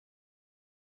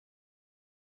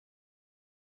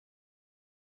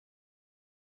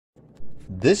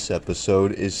This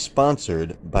episode is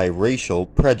sponsored by racial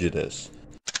prejudice.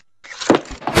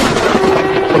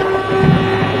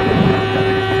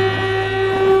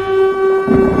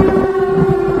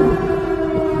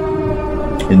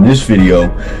 In this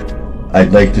video,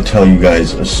 I'd like to tell you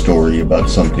guys a story about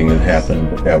something that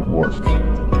happened at work,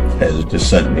 as to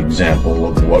set an example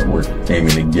of what we're aiming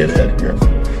to get at here.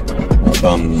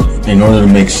 In order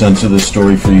to make sense of this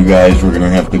story for you guys, we're going to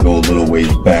have to go a little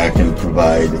ways back and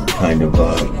provide kind of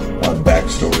a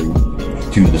backstory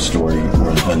to the story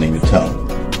we're intending to tell.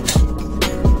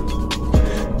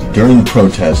 During the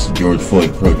protests, George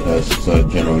Floyd protests,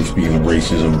 generally speaking,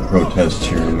 racism protests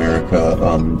here in America,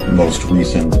 most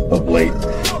recent of late,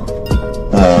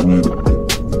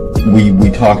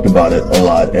 we talked about it a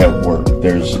lot at work.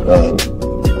 There's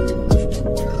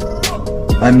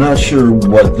I'm not sure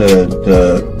what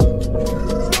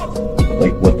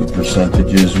what the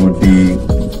percentages would be,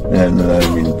 and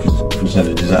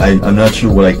percentages. I'm not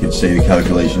sure what I could say the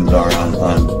calculations are on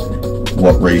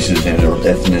what races and or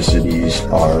ethnicities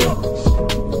are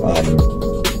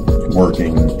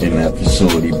working in that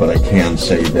facility, but I can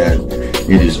say that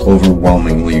it is an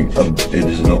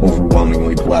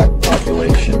overwhelmingly black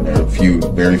population. There are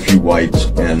very few whites,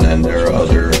 and then there are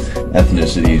other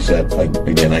ethnicities that,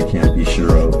 again, I can't be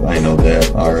sure of. I know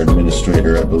that our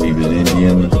administrator, I believe, is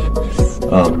Indian,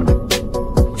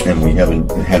 and we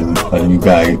haven't had a new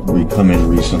guy come in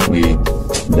recently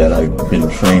that I've been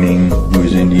training who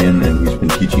is Indian, and he's been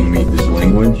teaching me his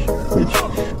language, which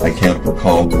I can't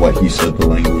recall what he said the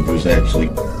language was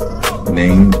actually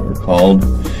named or called.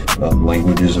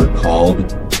 Languages are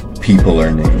called, people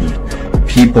are named.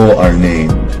 People are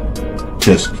named,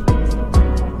 just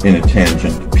in a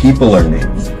tangent. People are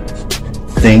named.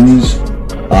 Things,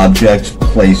 objects,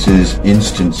 places,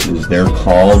 instances, they're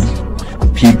called.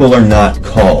 People are not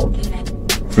called.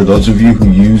 For those of you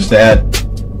who use that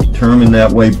term in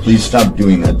that way, please stop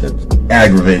doing that. That's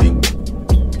aggravating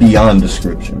beyond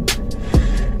description.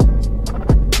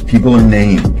 People are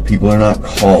named. People are not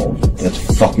called. That's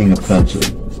fucking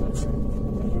offensive.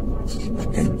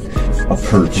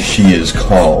 She is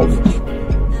called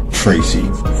Tracy,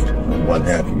 what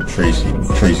have you.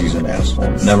 Tracy's an asshole.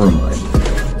 Never mind.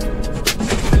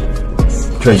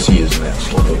 Tracy is an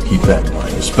asshole, but keep that in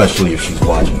mind, especially if she's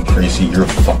watching. Tracy, you're a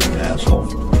fucking asshole.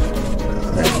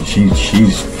 And she's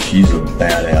a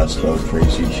badass though,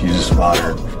 Tracy. She's a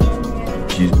spotter.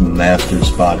 She's master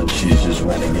spotter. She's just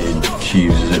renegade. She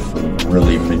uses it for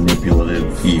really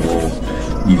manipulative, evil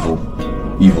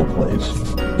plays.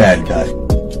 Bad guy.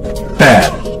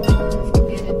 Bad.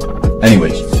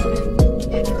 Anyways,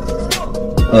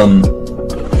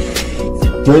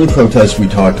 during the protests we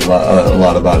talked a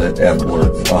lot about it at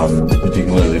work,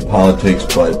 particularly politics,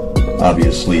 but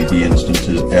obviously the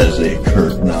instances as they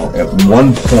occurred. Now, at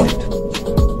one point,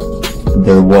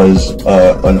 there was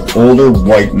an older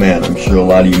white man. I'm sure a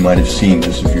lot of you might have seen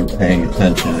this if you're paying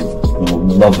attention. For the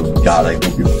love of God, I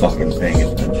hope you're fucking paying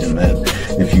attention, man.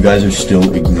 If you guys are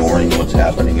still ignoring what's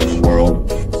happening in the world,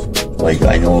 like,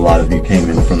 I know a lot of you came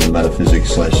in from the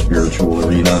metaphysics/spiritual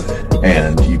arena,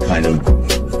 and you kind of,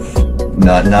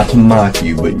 not to mock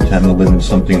you, but you tend to live in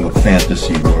something of a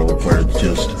fantasy world where it's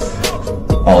just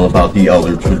all about the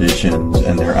elder traditions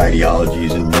and their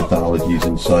ideologies and mythologies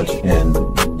and such, and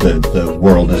the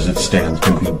world as it stands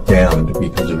can be damned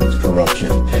because of its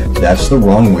corruption. That's the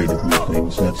wrong way to do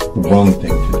things. That's the wrong thing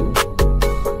to do.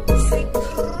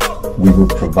 We were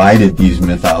provided these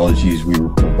mythologies, we were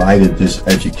provided this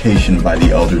education by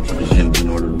the elder traditions in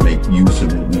order to make use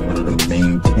of it, in order to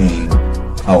maintain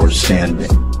our standing.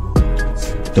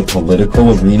 The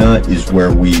political arena is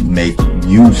where we make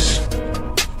use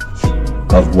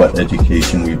of what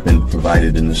education we've been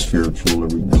provided in the spiritual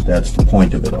arena. That's the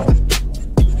point of it all.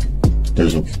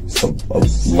 There's a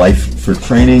life for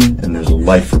training, and there's a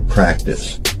life for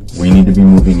practice. We need to be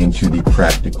moving into the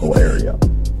practical area,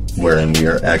 wherein we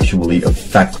are actually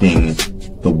affecting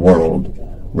the world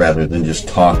rather than just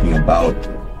talking about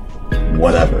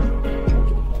whatever.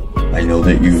 I know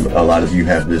that a lot of you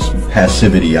have this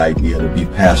passivity idea, to be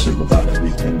passive about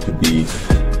everything, to be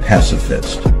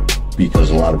pacifist, because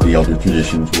a lot of the elder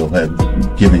traditions will have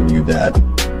given you that,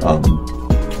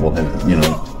 will have,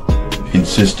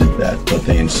 insisted that, but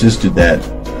they insisted that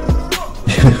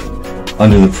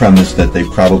under the premise that they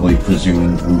probably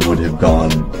presumed we would have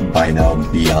gone by now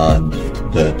beyond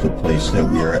the place that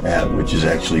we are at, which is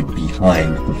actually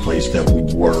behind the place that we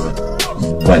were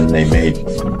when they made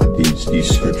these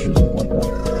scriptures and whatnot.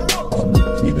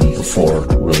 Even before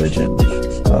religion,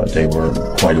 they were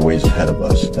quite a ways ahead of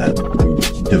us, and we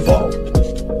devolved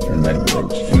in many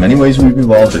ways. In many ways we've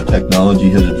evolved, our technology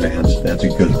has advanced, that's a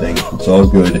good thing, it's all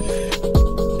good.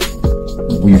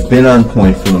 we've been on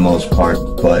point for the most part,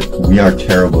 but we are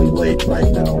terribly late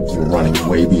right now. We're running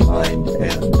way behind,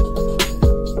 and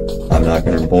I'm not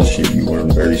going to bullshit you. We're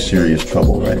in very serious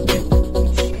trouble right now.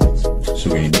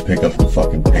 So we need to pick up the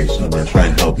fucking pace, and I'm going to try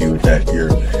and help you with that here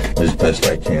as best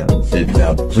I can.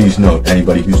 Now, please note,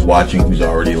 anybody who's watching who's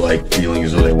already like feeling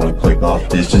as though they want to click off,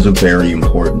 this is a very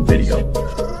important video.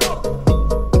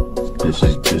 This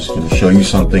is just going to show you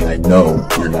something I know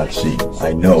you're not seeing.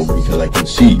 I know because I can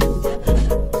see you.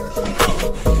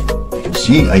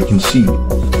 I can see you.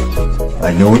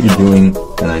 I know what you're doing,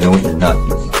 and I know what you're not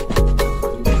doing.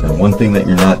 And one thing that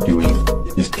you're not doing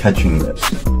is catching this.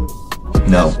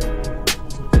 Now,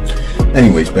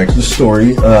 anyways, back to the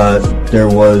story. There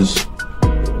was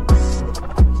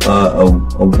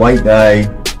a white guy,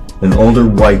 an older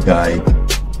white guy,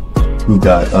 who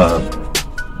got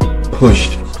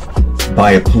pushed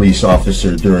by a police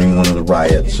officer during one of the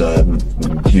riots.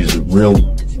 He was a real,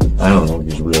 I don't know if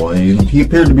he's real. He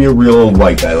appeared to be a real old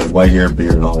white guy, like white hair,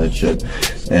 beard, and all that shit.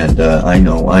 And I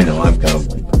know, I'm kind of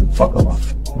like, fuck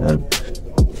off.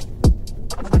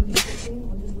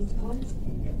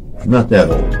 I'm not that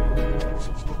old.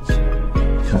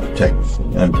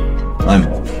 Technically, I'm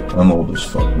old. I'm old as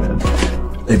fuck, man.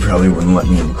 They probably wouldn't let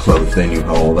me in the club if they knew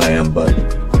how old I am, but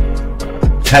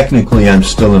technically I'm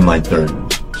still in my 30s.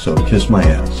 So kiss my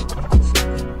ass,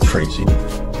 Tracy.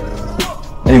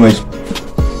 Anyways,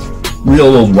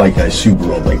 real old white guy,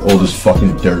 super old, like old as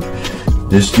fucking dirt.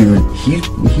 This dude,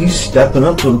 he's stepping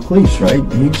up to the police, right?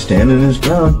 He's standing his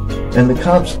ground, and the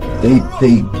cops, they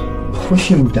push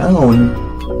him down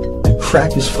and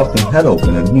crack his fucking head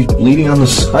open, and he's bleeding on the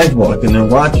sidewalk, and they're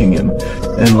watching him.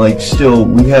 And like, still,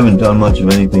 we haven't done much of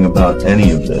anything about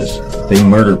any of this. They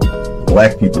murder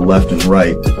black people left and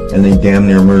right, and they damn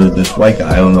near murdered this white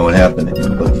guy. I don't know what happened to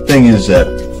him, but the thing is that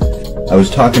I was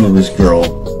talking to this girl,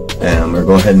 and I'm going to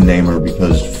go ahead and name her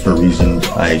because for reasons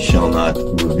I shall not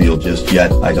reveal just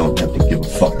yet, I don't have to give a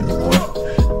fuck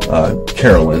anymore.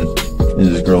 Carolyn is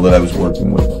this girl that I was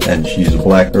working with, and she's a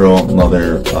black girl,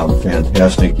 mother,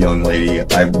 fantastic young lady.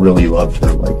 I really loved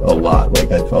her, like, a lot.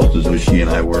 Like, I felt as though she and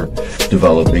I were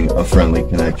developing a friendly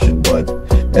connection, but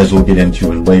as we'll get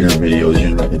into in later videos,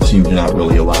 it seems you're not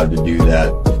really allowed to do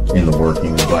that in the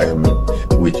working environment,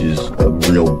 which is a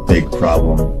real big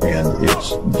problem, and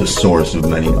it's the source of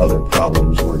many other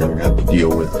problems we're going to have to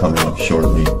deal with coming up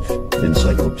shortly in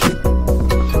Cycle 2.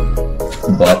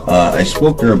 But I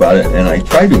spoke to her about it, and I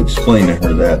tried to explain to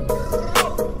her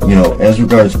that, you know, as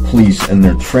regards police and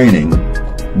their training,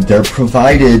 they're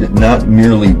provided not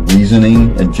merely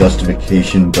reasoning and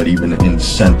justification, but even an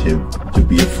incentive to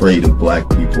be afraid of black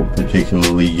people,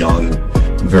 particularly young,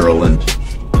 virulent,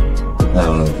 I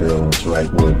don't know if virulent's the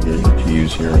right word to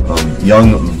use here,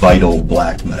 young, vital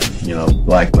black men, you know,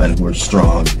 black men who are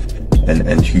strong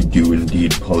and who do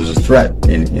indeed pose a threat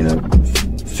in a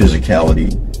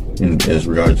physicality, as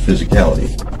regards physicality.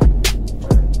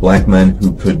 Black men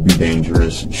who could be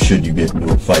dangerous should you get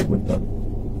into a fight with them.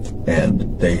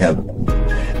 And they have,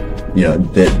 you know,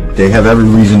 they have every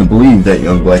reason to believe that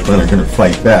young black men are going to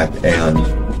fight back, and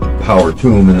power to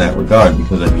them in that regard,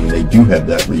 because, I mean, they do have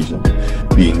that reason,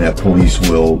 being that police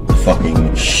will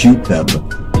fucking shoot them.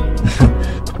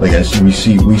 Like I said,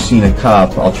 we've seen a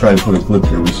cop, I'll try to put a clip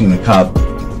here, we've seen a cop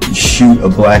shoot a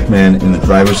black man in the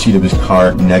driver's seat of his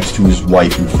car next to his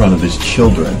wife in front of his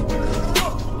children,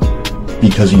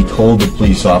 because he told the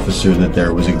police officer that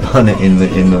there was a gun in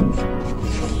the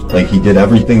like, he did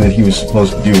everything that he was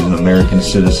supposed to do as an American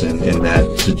citizen in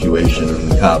that situation, and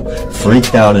the cop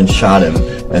freaked out and shot him,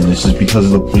 and this is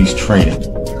because of the police training.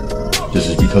 This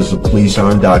is because the police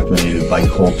are indoctrinated by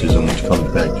cultism, which comes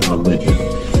back to religion.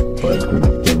 But we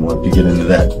didn't want to get into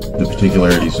that, the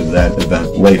particularities of that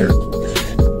event later.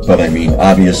 But I mean,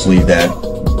 obviously that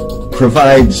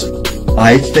provides,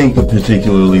 I think, a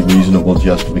particularly reasonable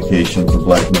justification for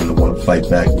black men to want to fight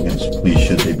back against police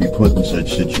should they be put in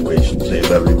such situations. They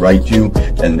have every right to,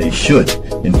 and they should.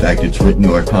 In fact, it's written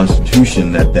to our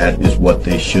Constitution that that is what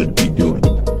they should be doing.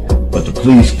 But the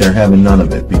police, they're having none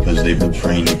of it, because they've been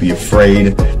trained to be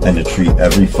afraid and to treat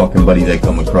every fucking buddy they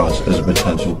come across as a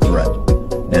potential threat,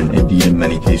 and indeed in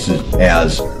many cases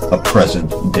as a present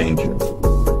danger.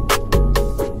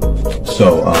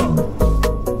 So,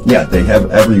 yeah, they have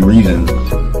every reason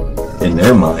in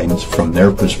their minds, from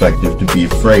their perspective, to be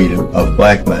afraid of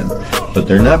black men. But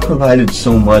they're not provided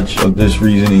so much of this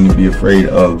reasoning to be afraid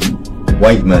of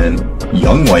white men,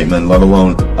 young white men, let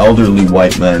alone elderly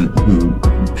white men who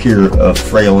appear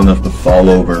frail enough to fall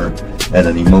over at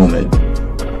any moment.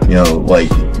 You know, like,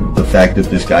 the fact that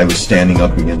this guy was standing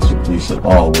up against the police at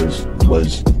all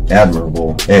was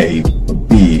admirable, A, but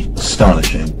B,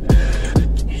 astonishing.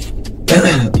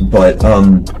 But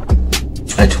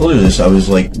I told her this. I was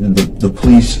like, the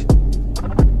police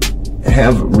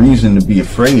have reason to be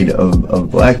afraid of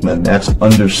black men. That's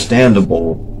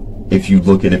understandable if you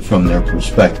look at it from their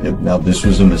perspective. Now, this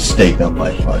was a mistake on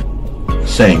my part,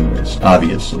 saying this,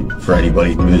 obviously, for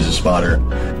anybody who is a spotter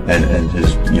and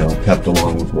has, you know, kept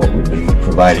along with what we've been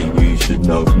providing you. You should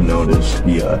notice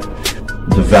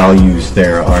the values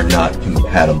there are not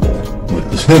compatible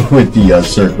with the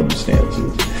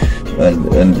circumstances.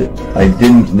 And I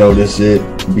didn't notice it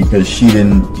because she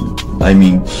didn't. I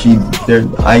mean,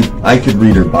 I could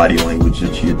read her body language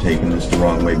that she had taken this the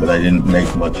wrong way, but I didn't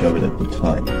make much of it at the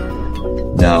time.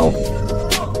 Now,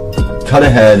 cut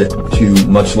ahead to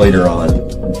much later on,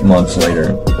 months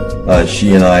later.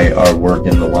 She and I are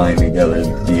working the line together,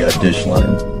 the dish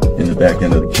line in the back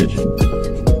end of the kitchen,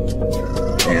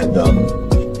 and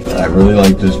I really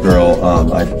liked this girl.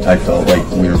 I felt like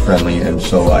we were friendly, and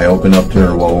so I opened up to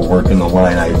her while we're working the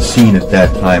line. I had seen at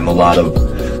that time a lot of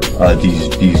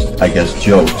these I guess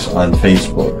jokes on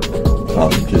Facebook,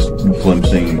 just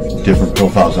glimpsing different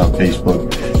profiles on Facebook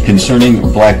concerning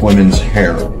black women's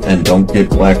hair, and don't get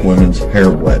black women's hair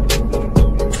wet.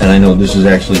 And I know this is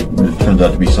actually, it turns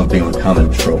out to be something of a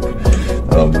common trope,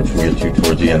 which we'll get to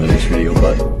towards the end of this video,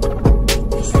 but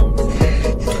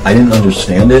I didn't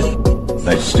understand it.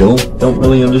 I still don't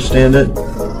really understand it,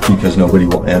 because nobody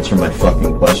will answer my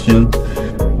fucking question.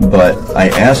 But I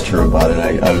asked her about it.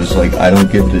 I was like, I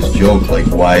don't get this joke. Like,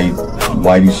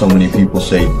 why do so many people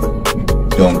say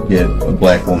don't get a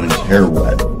black woman's hair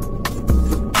wet?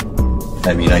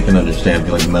 I mean, I can understand if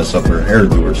you like mess up her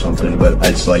hairdo or something, but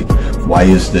it's like, why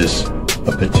is this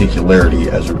a particularity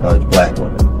as regards black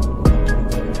women?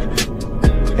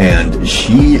 And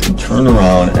she turned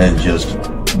around and just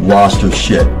lost her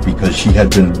shit, because she had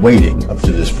been waiting up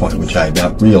to this point, which I had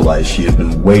not realized. She had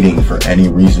been waiting for any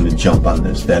reason to jump on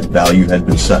this. That value had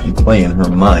been set in play in her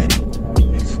mind.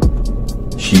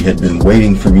 She had been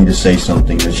waiting for me to say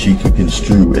something that she could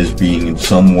construe as being in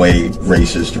some way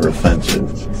racist or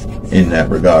offensive in that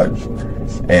regard.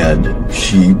 And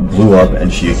she blew up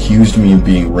and she accused me of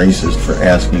being racist for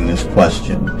asking this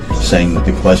question, saying that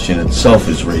the question itself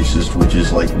is racist, which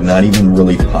is like not even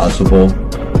really possible.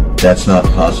 That's not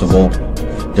possible.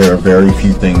 There are very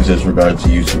few things as regards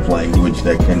to use of language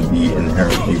that can be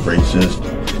inherently racist.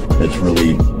 That's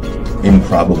really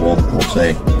improbable, we'll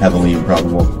say, heavily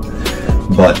improbable.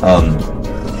 But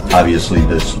obviously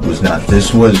this was not.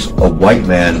 This was a white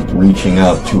man reaching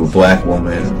out to a black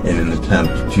woman in an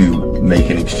attempt to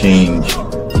make an exchange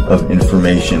of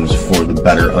information for the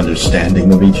better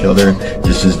understanding of each other.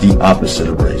 This is the opposite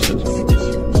of racism.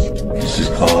 This is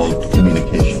called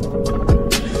communication.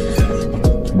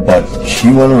 But she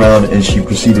went around and she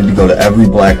proceeded to go to every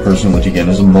black person, which again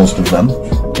is most of them,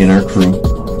 in our crew,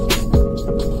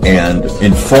 and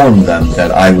inform them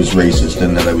that I was racist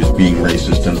and that I was being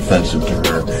racist and offensive to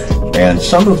her. And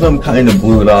some of them kind of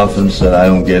blew it off and said, I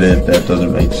don't get it, that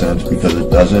doesn't make sense, because it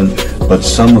doesn't. But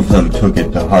some of them took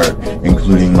it to heart,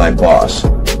 including my boss,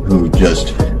 who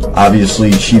just,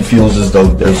 obviously she feels as though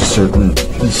there's a certain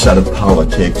set of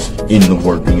politics in the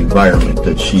working environment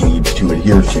that she needs to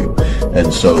adhere to.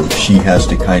 And so she has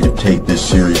to kind of take this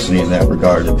seriously in that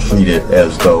regard and treat it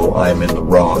as though I'm in the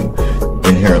wrong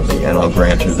inherently. And I'll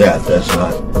grant her that.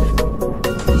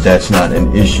 That's not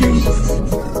an issue.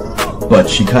 But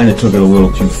she kind of took it a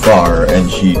little too far, and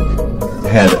she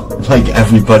had like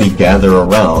everybody gather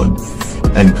around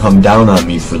and come down on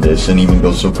me for this, and even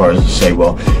go so far as to say,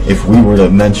 well, if we were to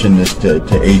mention this to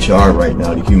HR right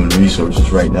now, to Human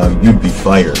Resources right now, you'd be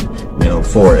fired, you know,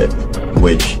 for it.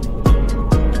 Which,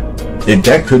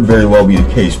 that could very well be the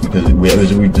case, because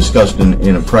as we discussed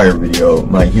in a prior video,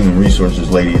 my Human Resources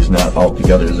lady is not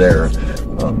altogether there,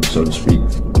 so to speak.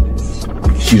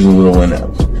 She's a little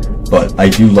inept. But I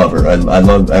do love her. I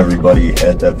love everybody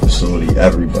at that facility,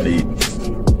 everybody.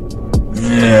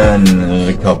 And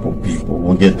there's a couple people,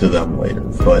 we'll get to them later,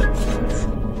 but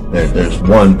there's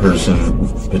one person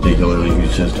particularly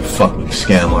who's just a fucking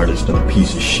scam artist and a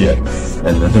piece of shit,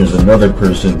 and then there's another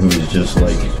person who is just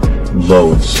like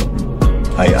loathsome.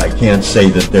 I can't say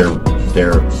that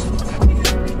they're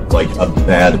like a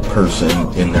bad person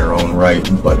in their own right,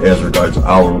 but as regards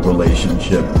our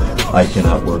relationship, I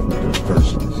cannot work with this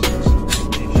person.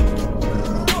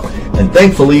 And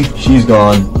thankfully, she's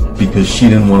gone, because she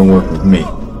didn't want to work with me,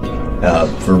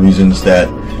 for reasons that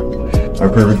are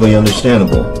perfectly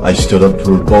understandable. I stood up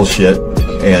to her bullshit,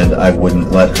 and I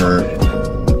wouldn't let her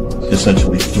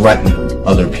essentially threaten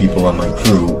other people on my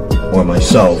crew or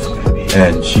myself,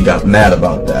 and she got mad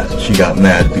about that. She got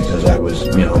mad because I was,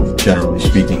 you know, generally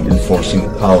speaking, enforcing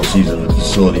the policies of the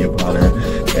facility upon her,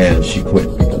 and she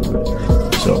quit because of it.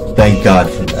 thank God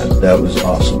for that. That was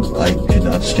awesome. I could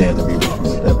not stand to be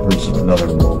with that person another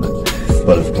moment.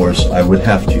 But of course, I would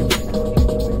have to.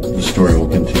 The story will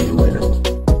continue later.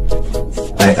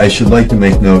 I should like to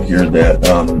make note here that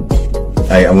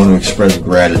I want to express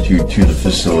gratitude to the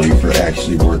facility for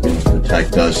actually working to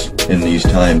protect us in these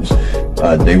times.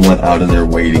 They went out of their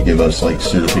way to give us like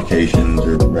certifications,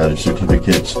 or rather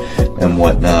certificates and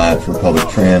whatnot for public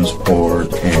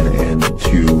transport, and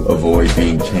to avoid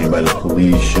being detained by the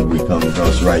police should we come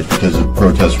across riots, because the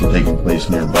protests were taking place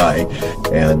nearby,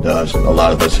 and a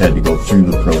lot of us had to go through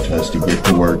the protest to get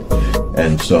to work,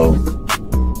 and so.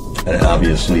 And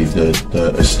obviously the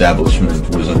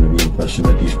establishment was under the impression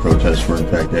that these protests were in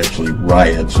fact actually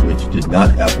riots, which did not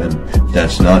happen.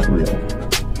 That's not real.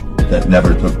 That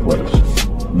never took place.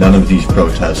 None of these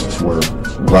protests were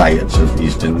riots, at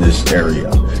least in this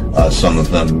area. Some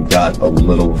of them got a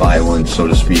little violent, so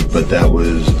to speak, but that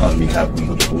was on behalf of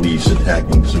the police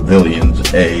attacking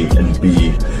civilians, A, and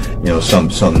B, you know, some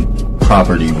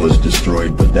property was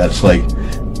destroyed, but that's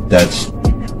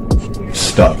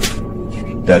stuff.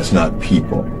 That's not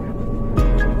people.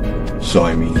 So,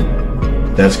 I mean,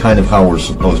 that's kind of how we're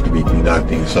supposed to be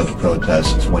conducting such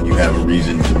protests, when you have a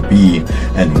reason to be,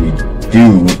 and we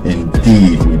do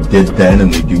indeed, we did then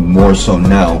and we do more so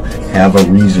now, have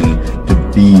a reason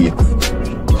to be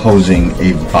posing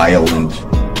a violent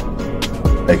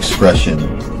expression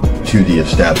to the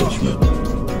establishment.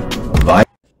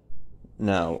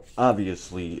 Now,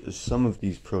 obviously, some of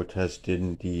these protests did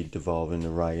indeed devolve into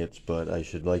riots, but I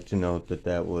should like to note that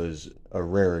that was a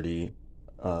rarity.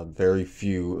 Very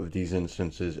few of these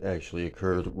instances actually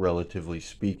occurred, relatively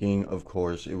speaking. Of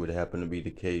course, it would happen to be the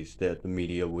case that the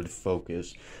media would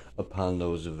focus upon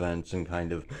those events and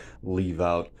kind of leave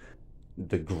out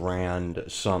the grand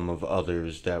sum of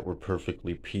others that were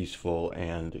perfectly peaceful,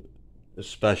 and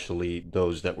especially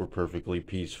those that were perfectly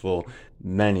peaceful,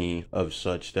 many of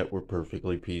such that were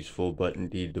perfectly peaceful but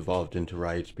indeed devolved into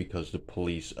riots because the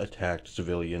police attacked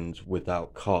civilians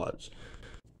without cause.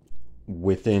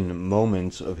 Within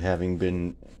moments of having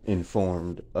been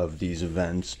informed of these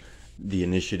events, the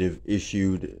initiative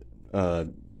issued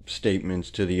statements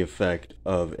to the effect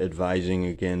of advising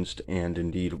against and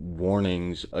indeed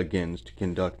warnings against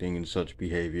conducting in such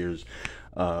behaviors.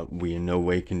 We in no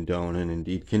way condone and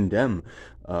indeed condemn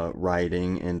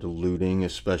rioting and looting,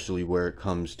 especially where it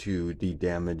comes to the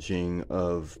damaging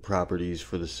of properties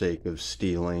for the sake of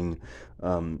stealing.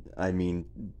 I mean,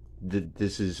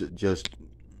 this is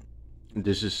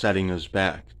setting us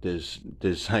back.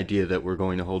 This idea that we're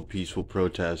going to hold peaceful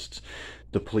protests,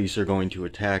 the police are going to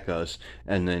attack us,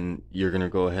 and then you're going to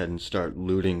go ahead and start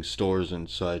looting stores and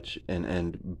such,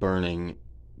 and burning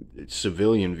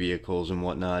civilian vehicles and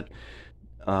whatnot,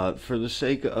 for the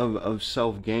sake of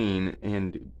self-gain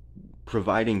and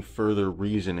providing further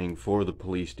reasoning for the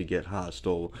police to get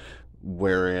hostile,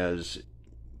 whereas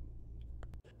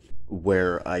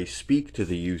where I speak to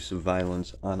the use of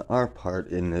violence on our part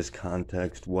in this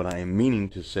context, what I am meaning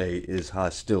to say is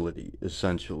hostility,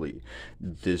 essentially.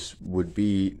 This would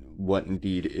be what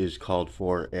indeed is called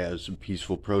for, as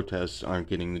peaceful protests aren't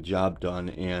getting the job done,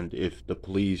 and if the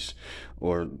police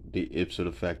or the ipso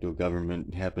facto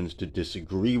government happens to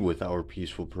disagree with our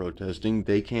peaceful protesting,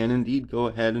 they can indeed go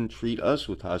ahead and treat us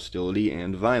with hostility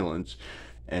and violence,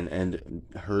 and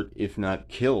hurt, if not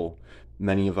kill,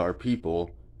 many of our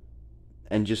people,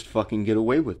 and just fucking get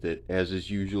away with it, as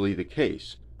is usually the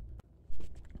case.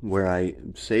 Where I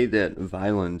say that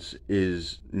violence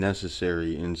is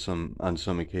necessary on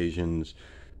some occasions,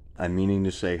 I'm meaning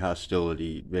to say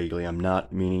hostility vaguely. I'm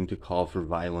not meaning to call for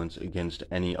violence against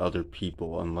any other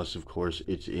people, unless of course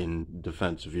it's in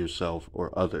defense of yourself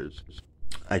or others.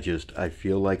 I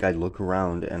feel like I look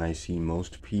around and I see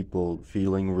most people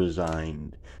feeling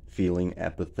resigned, feeling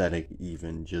apathetic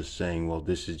even, just saying, well,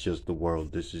 this is just the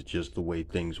world, this is just the way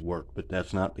things work. But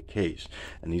that's not the case,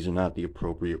 and these are not the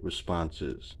appropriate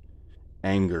responses.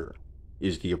 Anger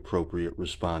is the appropriate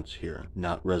response here,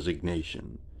 not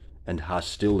resignation. And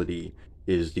hostility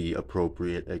is the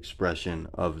appropriate expression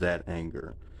of that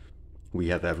anger. We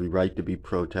have every right to be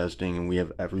protesting, and we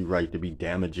have every right to be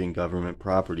damaging government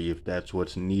property if that's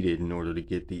what's needed in order to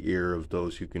get the ear of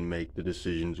those who can make the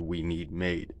decisions we need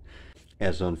made.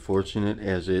 As unfortunate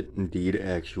as it indeed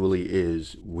actually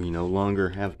is, we no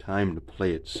longer have time to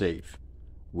play it safe.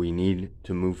 We need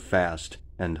to move fast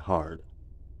and hard.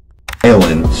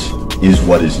 Violence is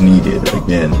what is needed.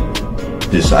 Again,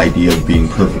 this idea of being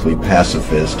perfectly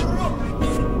pacifist.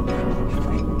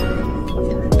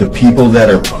 The people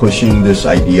that are pushing this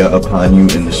idea upon you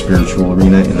in the spiritual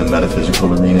arena, in the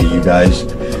metaphysical arena, you guys,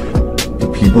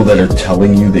 the people that are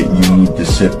telling you that you need to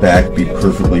sit back, be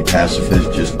perfectly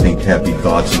pacifist, just think happy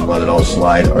thoughts and let it all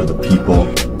slide are the people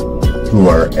who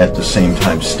are at the same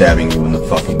time stabbing you in the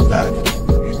fucking back.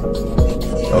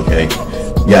 Okay?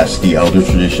 Yes, the elder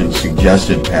tradition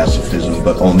suggested pacifism,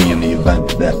 but only in the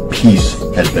event that peace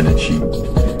had been achieved.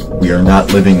 We are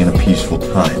not living in a peaceful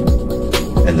time.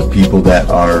 And the people that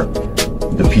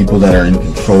are in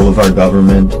control of our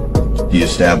government, the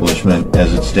establishment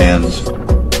as it stands,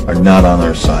 are not on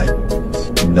our side.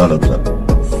 None of them.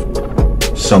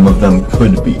 Some of them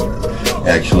could be.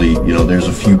 Actually, you know, there's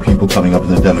a few people coming up in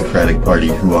the Democratic Party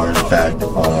who are in fact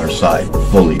on our side,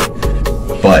 fully.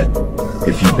 But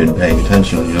if you've been paying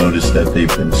attention, you notice that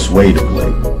they've been swayed of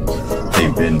late.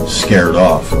 They've been scared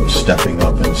off from stepping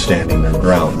up and standing their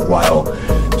ground, while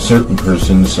certain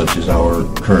persons, such as our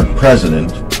current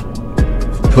president,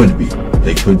 could be.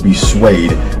 They could be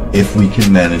swayed if we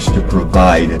can manage to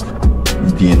provide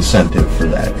the incentive for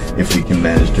that, if we can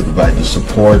manage to provide the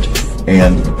support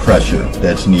and the pressure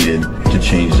that's needed to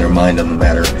change their mind on the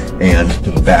matter and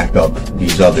to back up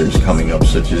these others coming up,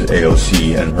 such as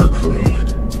AOC and her crew.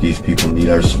 These people need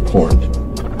our support,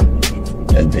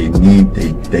 and they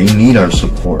need our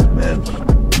support, man.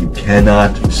 You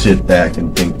cannot sit back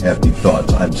and think happy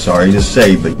thoughts. I'm sorry to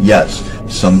say, but yes,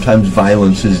 sometimes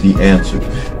violence is the answer.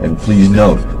 And please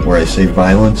note, where I say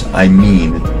violence, I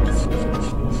mean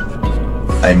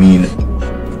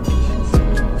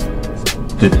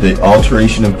the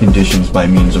alteration of conditions by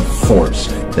means of force.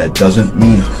 That doesn't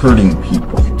mean hurting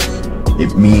people.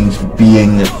 It means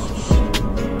being,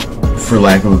 for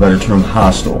lack of a better term,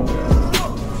 hostile.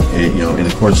 You know, in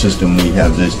the court system, we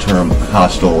have this term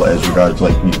hostile as regards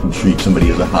like you can treat somebody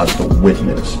as a hostile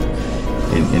witness.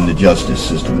 In the justice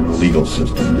system, in the legal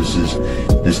system,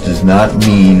 this does not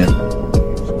mean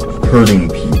hurting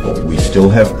people. We still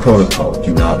have protocol.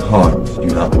 Do not harm. Do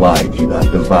not lie. Do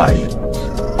not divide.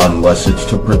 Unless it's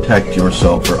to protect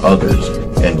yourself or others.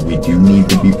 And we do need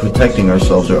to be protecting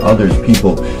ourselves or others.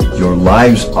 People, your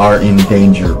lives are in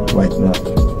danger right now.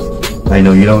 I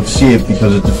know you don't see it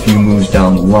because it's a few moves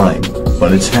down the line,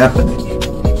 but it's happening.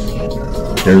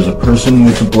 There's a person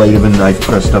with the blade of a knife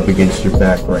pressed up against your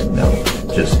back right now.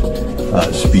 Just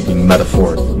speaking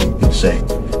metaphorically, you could say.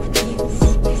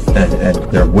 And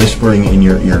they're whispering in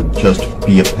your ear, just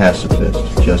be a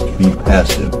pacifist, just be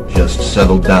passive, just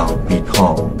settle down, be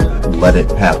calm, let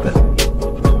it happen.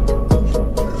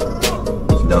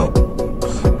 No,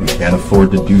 we can't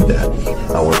afford to do that.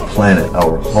 Our planet,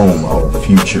 our home, our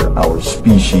future, our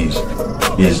species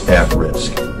is at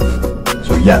risk.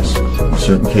 So yes, in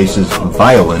certain cases,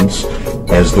 violence,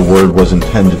 as the word was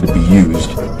intended to be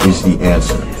used, is the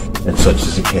answer. And such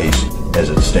is the case as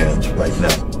it stands right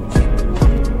now.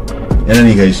 In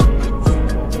any case,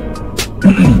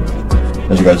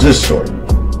 as regards this story,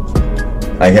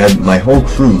 I had my whole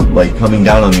crew like coming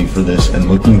down on me for this and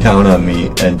looking down on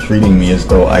me and treating me as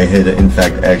though I had in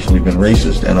fact actually been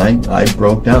racist, and I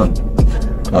broke down.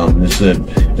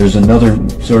 There's another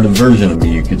sort of version of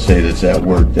me, you could say, that's at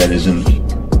work that isn't.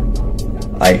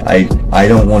 I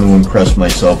don't want to impress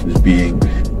myself as being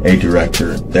a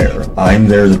director there. I'm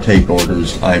there to take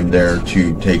orders. I'm there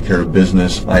to take care of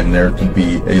business. I'm there to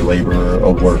be a laborer,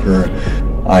 a worker.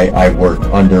 I work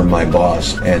under my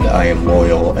boss, and I am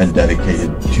loyal and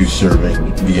dedicated to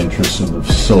serving the interests of the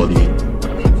facility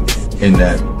in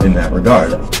that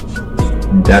regard.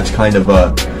 That's kind of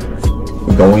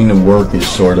going to work is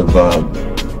sort of a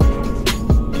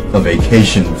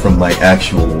vacation from my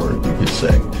actual work, you could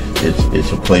say.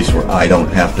 It's a place where I don't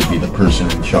have to be the person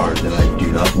in charge, and I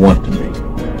do not want to be.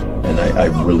 And I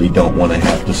really don't want to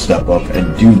have to step up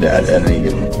and do that at any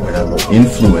given point. I will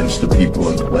influence the people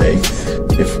in play,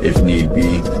 if need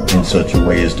be, in such a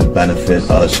way as to benefit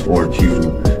us or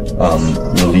to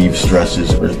relieve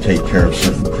stresses or to take care of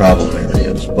certain problem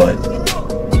areas. But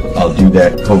I'll do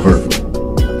that covertly.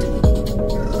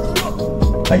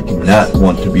 I do not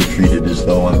want to be treated as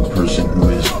though I'm a person who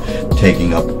is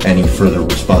taking up any further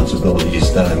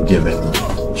responsibilities than I'm given,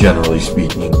 generally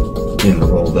speaking, in the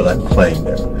role that I'm playing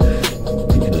there.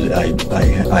 Because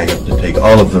I have to take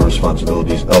all of the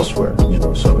responsibilities elsewhere, you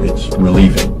know, so it's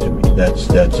relieving to me. That's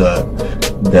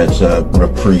a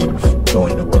reprieve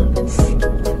going to work.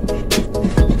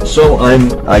 So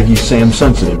you say I'm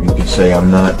sensitive, you could say I'm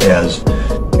not as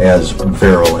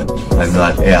virulent, I'm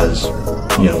not as,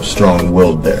 you know,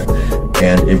 strong-willed there.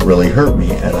 And it really hurt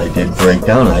me, and I did break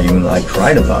down. I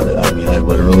cried about it. I mean, I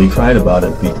literally cried about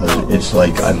it, because it's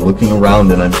like I'm looking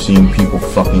around and I'm seeing people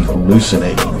fucking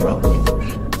hallucinating around me.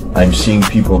 I'm seeing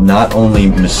people not only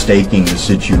mistaking the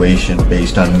situation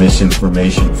based on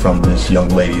misinformation from this young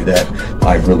lady that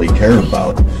I really care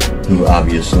about, who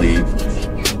obviously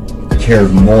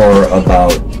cared more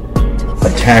about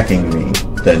attacking me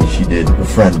than she did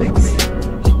befriending me.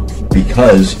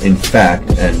 Because, in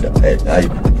fact, and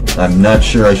I'm not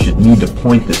sure I should need to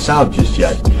point this out just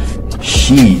yet,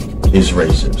 she is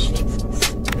racist.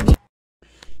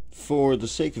 For the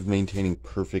sake of maintaining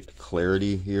perfect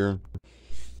clarity here,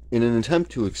 in an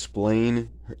attempt to explain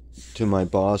to my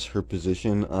boss her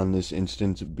position on this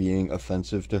instance being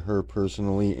offensive to her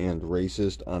personally and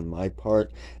racist on my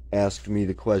part, asked me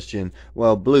the question,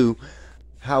 well, Blue,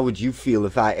 how would you feel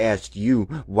if I asked you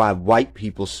why white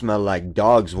people smell like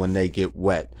dogs when they get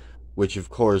wet? Which, of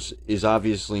course, is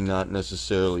obviously not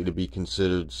necessarily to be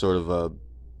considered sort of a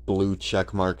blue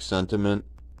checkmark sentiment.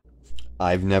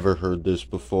 I've never heard this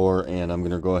before, and I'm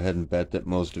going to go ahead and bet that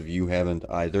most of you haven't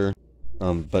either.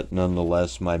 But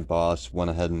nonetheless, my boss went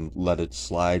ahead and let it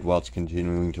slide whilst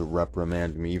continuing to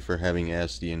reprimand me for having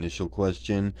asked the initial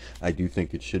question. I do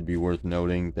think it should be worth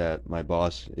noting that my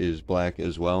boss is black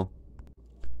as well.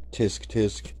 Tisk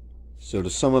tisk. So to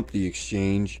sum up the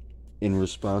exchange, in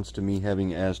response to me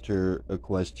having asked her a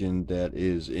question that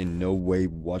is in no way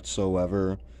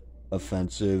whatsoever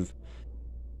offensive,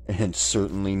 and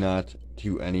certainly not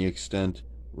to any extent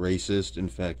racist, in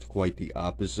fact quite the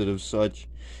opposite of such,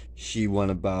 she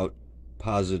went about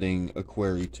positing a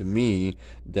query to me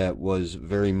that was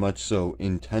very much so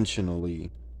intentionally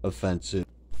offensive,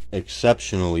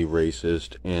 exceptionally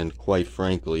racist, and quite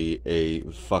frankly a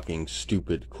fucking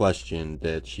stupid question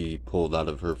that she pulled out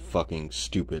of her fucking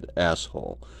stupid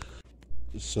asshole.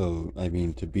 So, I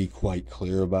mean, to be quite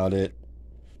clear about it,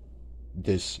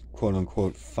 this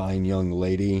quote-unquote fine young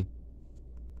lady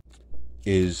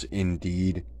is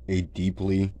indeed a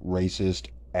deeply racist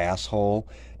asshole,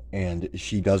 and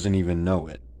she doesn't even know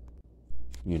it.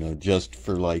 You know, just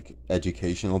for like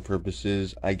educational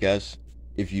purposes, I guess,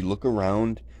 if you look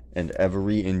around and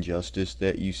every injustice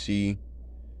that you see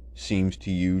seems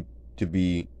to you to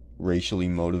be racially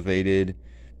motivated,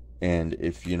 and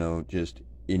if, you know, just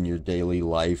in your daily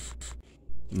life,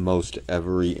 most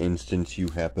every instance you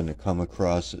happen to come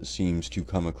across seems to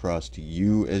come across to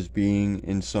you as being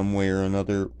in some way or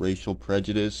another racial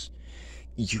prejudice,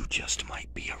 you just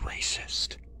might be a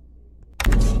racist.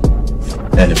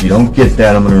 And if you don't get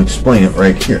that, I'm going to explain it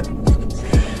right here.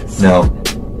 Now,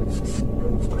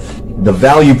 the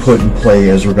value put in play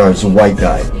as regards the white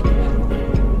guy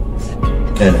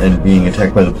and being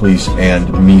attacked by the police,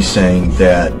 and me saying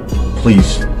that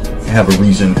police have a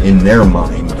reason in their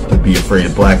mind to be afraid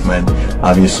of black men,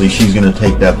 obviously she's going to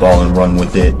take that ball and run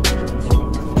with it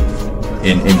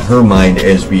in her mind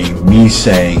as being me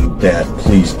saying that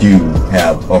police do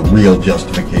have a real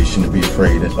justification to be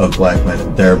afraid of black men,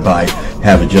 and thereby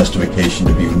have a justification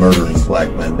to be murdering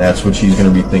black men. That's what she's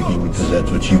going to be thinking, because that's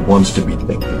what she wants to be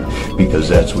thinking, because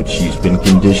that's what she's been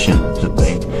conditioned to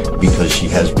think, because she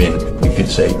has been, you could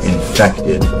say,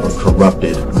 infected or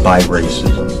corrupted by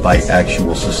racism, by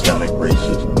actual systemic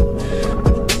racism.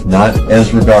 Not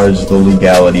as regards the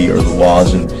legality or the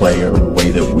laws in play or the way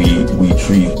that we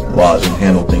treat laws and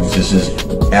handle things. This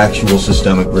is actual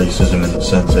systemic racism in the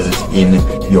sense that it's in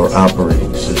your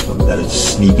operating system, that it's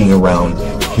sneaking around,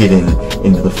 hidden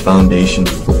into the foundations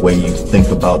of the way you think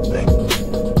about things.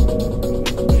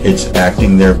 It's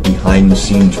acting there behind the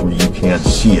scenes where you can't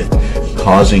see it,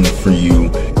 causing for you,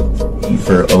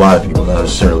 for a lot of people, not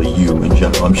necessarily you in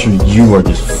general. I'm sure you are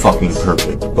just fucking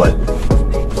perfect, but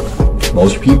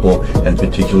most people, and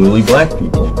particularly black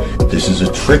people, this is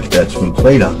a trick that's been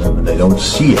played on them and they don't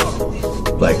see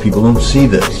it. Black people don't see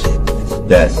this.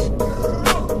 That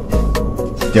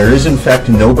there is in fact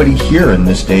nobody here in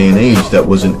this day and age that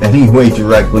was in any way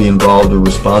directly involved or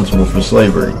responsible for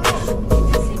slavery.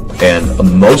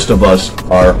 And most of us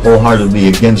are wholeheartedly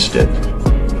against it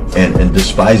and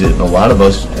despise it. And a lot of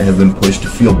us have been pushed to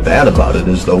feel bad about it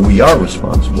as though we are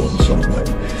responsible in some way.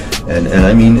 And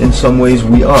I mean, in some ways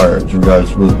we are, as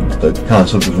regards with the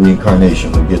concept of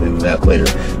reincarnation. We'll get into that later.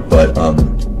 But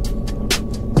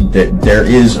there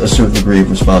is a certain degree of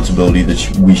responsibility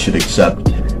that we should accept,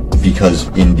 because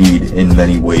indeed, in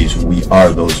many ways, we are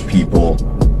those people,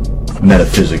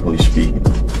 metaphysically speaking.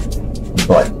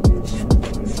 But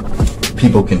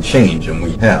people can change, and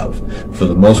we have. For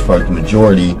the most part, the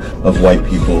majority of white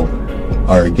people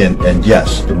are again, and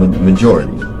yes, the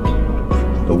majority.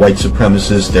 The white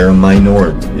supremacists, they're a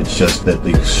minority. It's just that the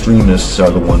extremists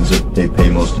are the ones that they pay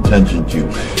most attention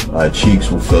to.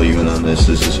 Cheeks will fill you in on this.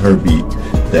 This is her beat.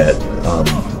 That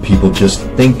people just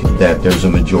think that there's a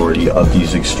majority of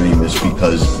these extremists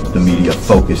because the media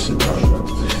focuses on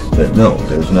them. But no,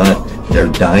 there's not. They're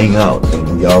dying out,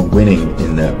 and we are winning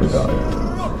in that regard.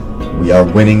 We are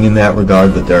winning in that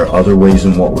regard, but there are other ways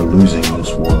in what we're losing in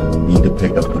this war, and we need to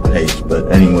pick up the pace.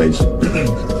 But anyways,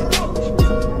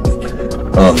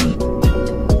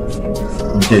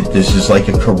 this is like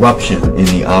a corruption in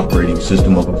the operating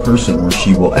system of a person, where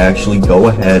she will actually go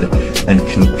ahead and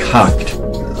concoct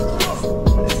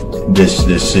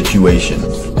this situation.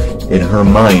 In her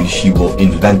mind, she will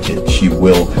invent it. She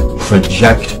will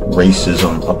project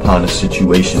racism upon a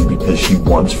situation because she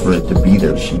wants for it to be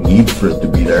there. She needs for it to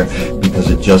be there because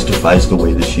it justifies the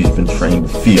way that she's been trained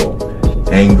to feel.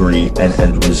 Angry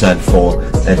and resentful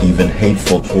and even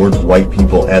hateful towards white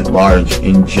people at large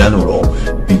in general,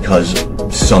 because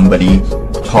somebody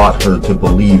taught her to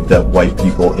believe that white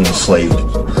people enslaved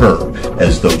her,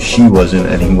 as though she was in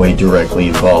any way directly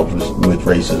involved with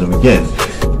racism. Again,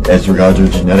 as regards her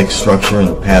genetic structure and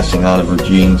the passing on of her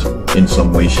genes, in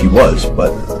some way she was.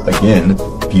 But again,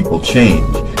 people change.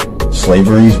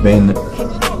 Slavery's been,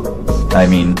 I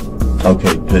mean,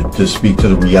 okay, to speak to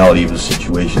the reality of the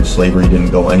situation, slavery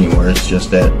didn't go anywhere. It's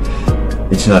just that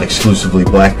it's not exclusively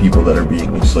black people that are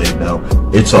being enslaved now.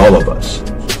 It's all of us.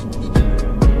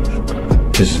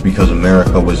 This is because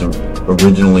America was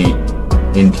originally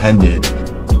intended,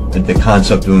 the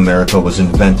concept of America was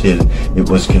invented, it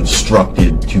was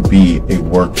constructed to be a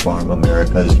work farm.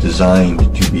 America is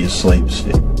designed to be a slave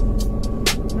state.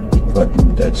 But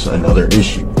that's another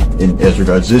issue. As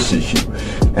regards this issue,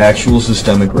 actual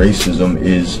systemic racism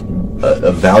is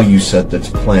a value set that's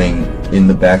playing in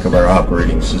the back of our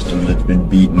operating system, that's been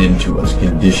beaten into us,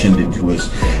 conditioned into us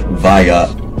via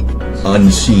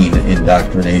unseen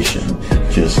indoctrination,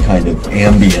 just kind of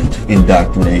ambient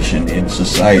indoctrination in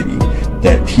society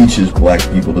that teaches black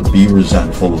people to be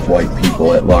resentful of white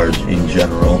people at large in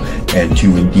general, and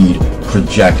to indeed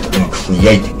project and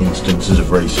create instances of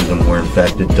racism where in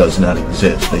fact it does not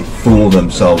exist. They fool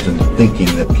themselves into thinking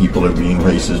that people are being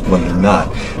racist when they're not.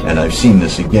 And I've seen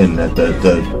this again, that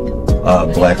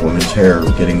the black woman's hair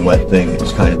getting wet thing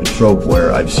is kind of a trope,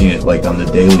 where I've seen it like on the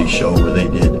Daily Show, where they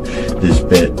did this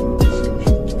bit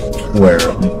where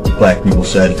black people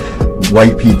said,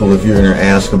 white people, if you're going to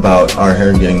ask about our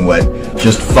hair getting wet,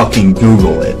 just fucking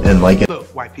Google it. And like, look,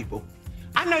 white people,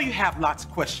 I know you have lots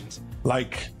of questions.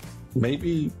 Like,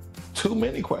 maybe too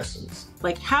many questions.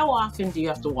 Like, how often do you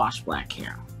have to wash black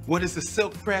hair? What is a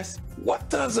silk press? What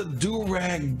does a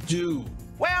do-rag do?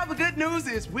 Well, the good news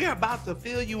is we're about to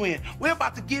fill you in. We're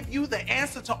about to give you the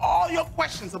answer to all your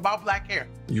questions about black hair.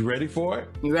 You ready for it?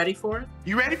 You ready for it?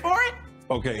 You ready for it?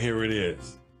 Okay, here it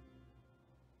is.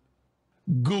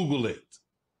 Google it.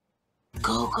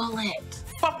 Google it.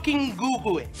 Fucking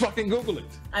Google it. Fucking Google it.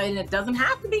 I mean, it doesn't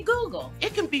have to be Google.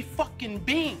 It can be fucking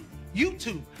Bing,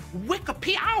 YouTube,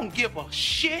 Wikipedia. I don't give a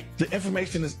shit. The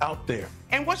information is out there.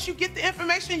 And once you get the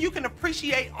information, you can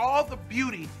appreciate all the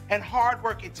beauty and hard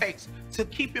work it takes to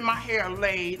keeping my hair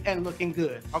laid and looking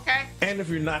good, okay? And if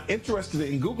you're not interested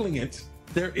in Googling it,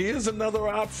 there is another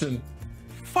option.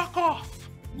 Fuck off.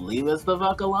 Leave us the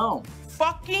fuck alone.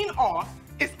 Fucking off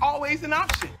is always an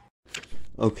option.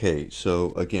 okay,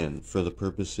 so again, for the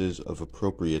purposes of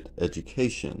appropriate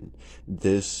education,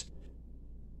 this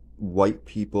white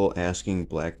people asking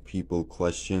black people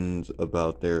questions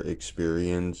about their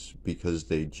experience because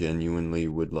they genuinely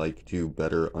would like to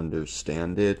better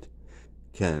understand it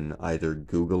can either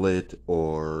Google it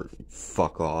or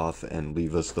fuck off and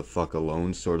leave us the fuck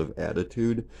alone sort of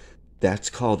attitude. That's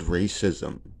called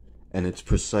racism. And it's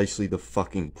precisely the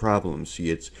fucking problem. See,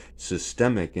 it's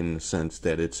systemic in the sense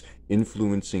that it's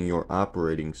influencing your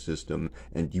operating system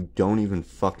and you don't even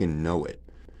fucking know it.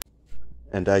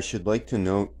 And I should like to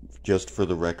note, just for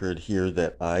the record here,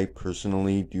 that I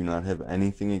personally do not have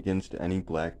anything against any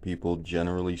black people,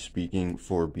 generally speaking,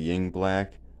 for being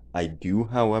black. I do,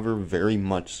 however, very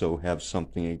much so have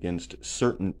something against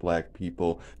certain black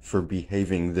people for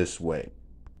behaving this way.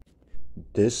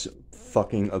 This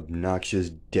fucking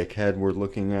obnoxious dickhead we're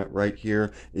looking at right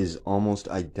here is almost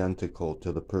identical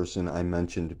to the person I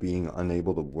mentioned being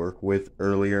unable to work with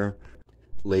earlier.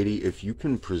 Lady, if you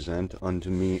can present unto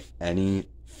me any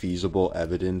feasible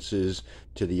evidences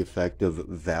to the effect of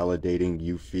validating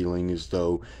you feeling as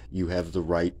though you have the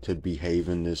right to behave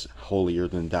in this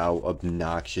holier-than-thou,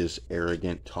 obnoxious,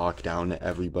 arrogant, talk down to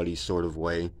everybody sort of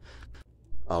way,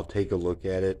 I'll take a look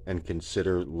at it and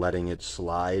consider letting it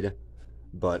slide.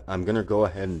 But I'm gonna go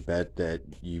ahead and bet that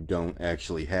you don't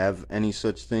actually have any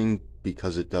such thing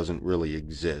because it doesn't really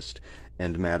exist.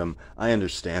 And madam, I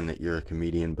understand that you're a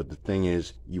comedian, but the thing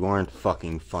is, you aren't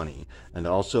fucking funny. And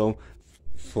also,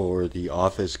 for the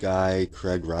Office guy,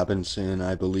 Craig Robinson,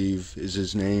 I believe is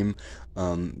his name,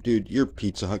 dude, your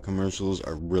Pizza Hut commercials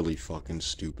are really fucking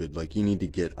stupid. Like, you need to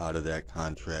get out of that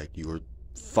contract. You are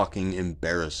fucking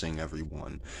embarrassing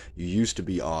everyone. You used to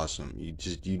be awesome.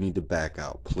 You need to back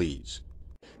out, please.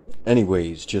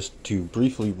 Anyways, just to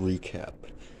briefly recap,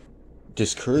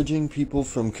 discouraging people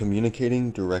from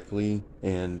communicating directly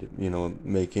and,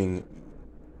 making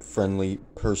friendly,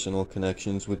 personal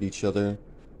connections with each other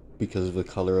because of the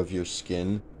color of your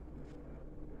skin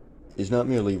is not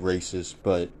merely racist,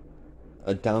 but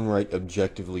a downright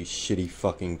objectively shitty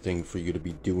fucking thing for you to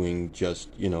be doing just,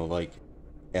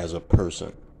 as a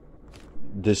person.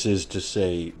 This is to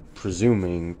say,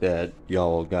 presuming that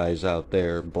y'all guys out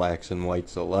there, blacks and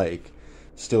whites alike,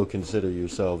 still consider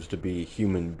yourselves to be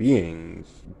human beings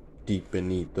deep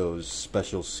beneath those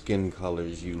special skin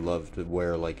colors you love to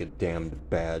wear like a damned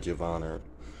badge of honor.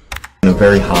 In a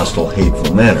very hostile,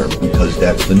 hateful manner, because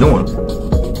that's the norm.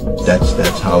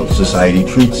 That's how society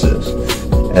treats this.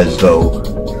 As though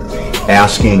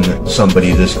asking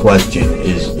somebody this question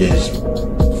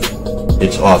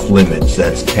it's off limits,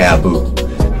 that's taboo.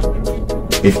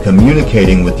 If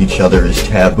communicating with each other is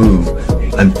taboo,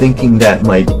 I'm thinking that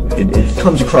it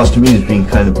comes across to me as being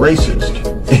kind of racist.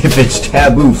 If it's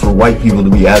taboo for white people to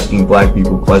be asking black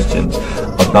people questions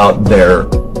about their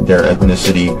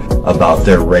ethnicity, about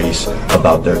their race,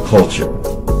 about their culture,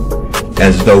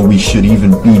 as though we should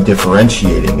even be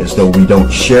differentiating, as though we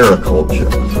don't share a culture.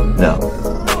 No.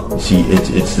 See,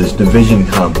 it's this division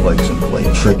complex in play,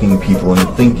 tricking people into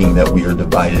thinking that we are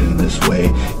divided in this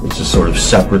way. It's a sort of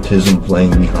separatism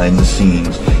playing behind the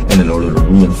scenes, and in order to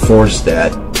reinforce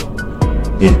that,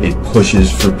 it pushes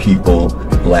for people,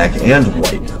 black and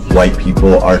white. White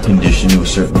people are conditioned to a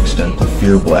certain extent to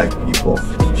fear black people.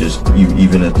 Just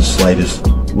even at the slightest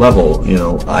level,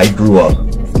 I grew up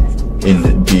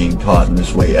in being taught in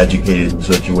this way, educated in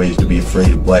such a way as to be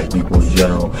afraid of black people in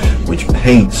general, which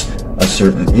paints a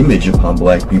certain image upon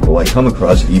black people I come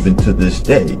across even to this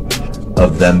day,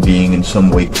 of them being in some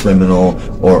way criminal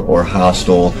or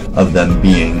hostile, of them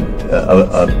being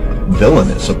a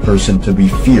villainous, a person to be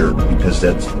feared, because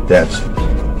that's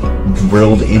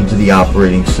drilled into the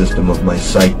operating system of my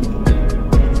psyche.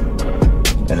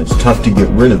 And it's tough to get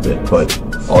rid of it, but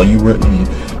you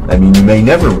may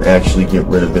never actually get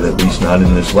rid of it, at least not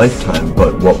in this lifetime,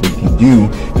 but what we can do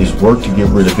is work to get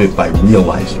rid of it by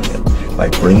realizing it, by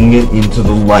bringing it into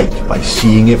the light, by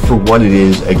seeing it for what it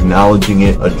is, acknowledging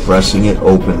it, addressing it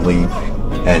openly,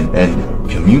 and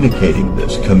communicating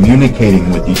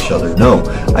with each other. No,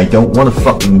 I don't want to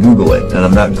fucking Google it, and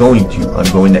I'm not going to. I'm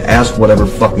going to ask whatever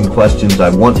fucking questions I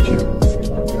want to,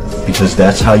 because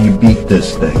that's how you beat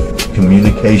this thing.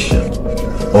 Communication.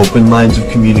 Open lines of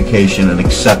communication and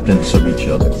acceptance of each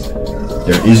other.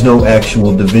 There is no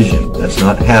actual division. That's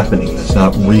not happening. That's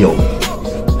not real.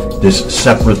 This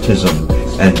separatism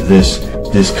and this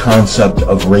concept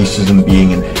of racism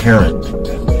being inherent,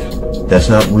 that's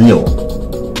not real.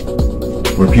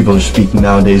 Where people are speaking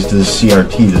nowadays to the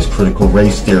CRT, this critical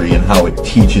race theory, and how it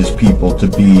teaches people to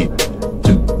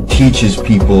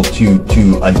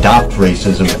adopt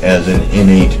racism as an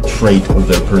innate trait of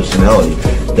their personality.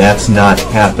 That's not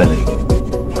happening.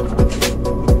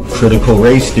 Critical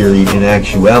race theory, in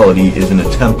actuality, is an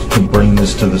attempt to bring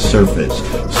this to the surface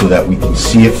so that we can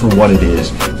see it for what it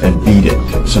is and beat it,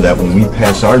 so that when we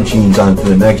pass our genes on to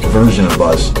the next version of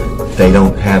us, they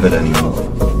don't have it anymore.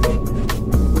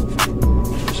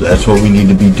 So that's what we need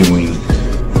to be doing.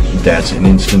 That's an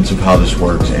instance of how this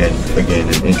works, and again,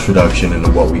 an introduction into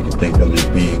what we can think of as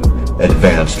being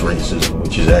advanced racism,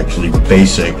 which is actually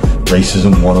basic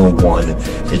racism 101.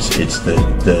 It's the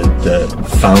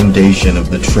foundation of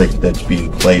the trick that's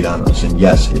being played on us. And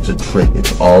yes, it's a trick.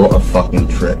 It's all a fucking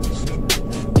trick.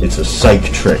 It's a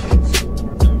psych trick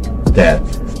that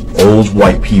old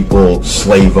white people,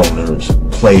 slave owners,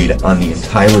 played on the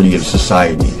entirety of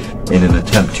society in an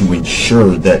attempt to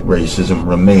ensure that racism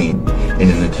remained, in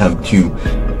an attempt to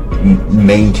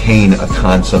maintain a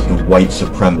concept of white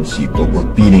supremacy. But we're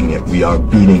beating it. We are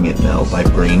beating it now by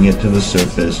bringing it to the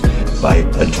surface, by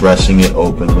addressing it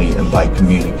openly, and by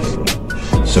communicating.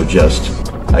 So just,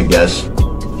 I guess,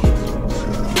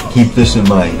 keep this in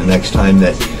mind the next time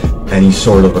that any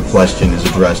sort of a question is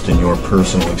addressed in your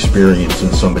personal experience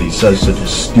and somebody says such a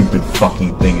stupid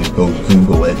fucking thing as go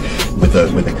Google it with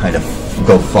a kind of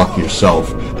go fuck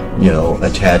yourself,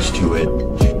 attached to it.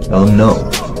 Oh no,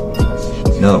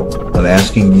 I'm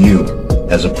asking you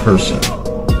as a person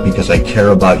because I care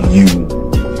about you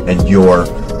and your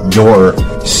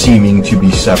seeming to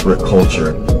be separate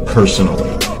culture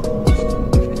personally.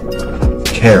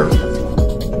 Care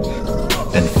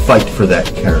and fight for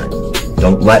that caring.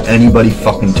 Don't let anybody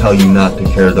fucking tell you not to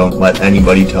care. Don't let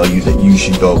anybody tell you that you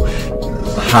should go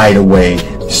hide away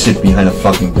sit behind a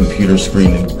fucking computer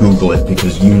screen and Google it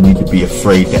because you need to be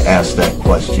afraid to ask that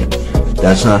question.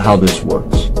 That's not how this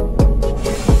works.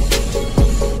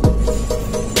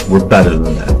 We're better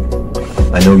than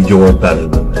that. I know you're better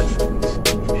than that.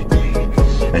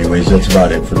 Anyways, that's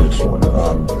about it for this one.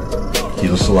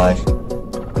 Kilo Salai,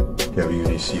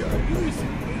 WNCR.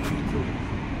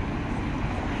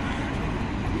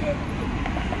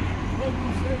 What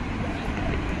you say?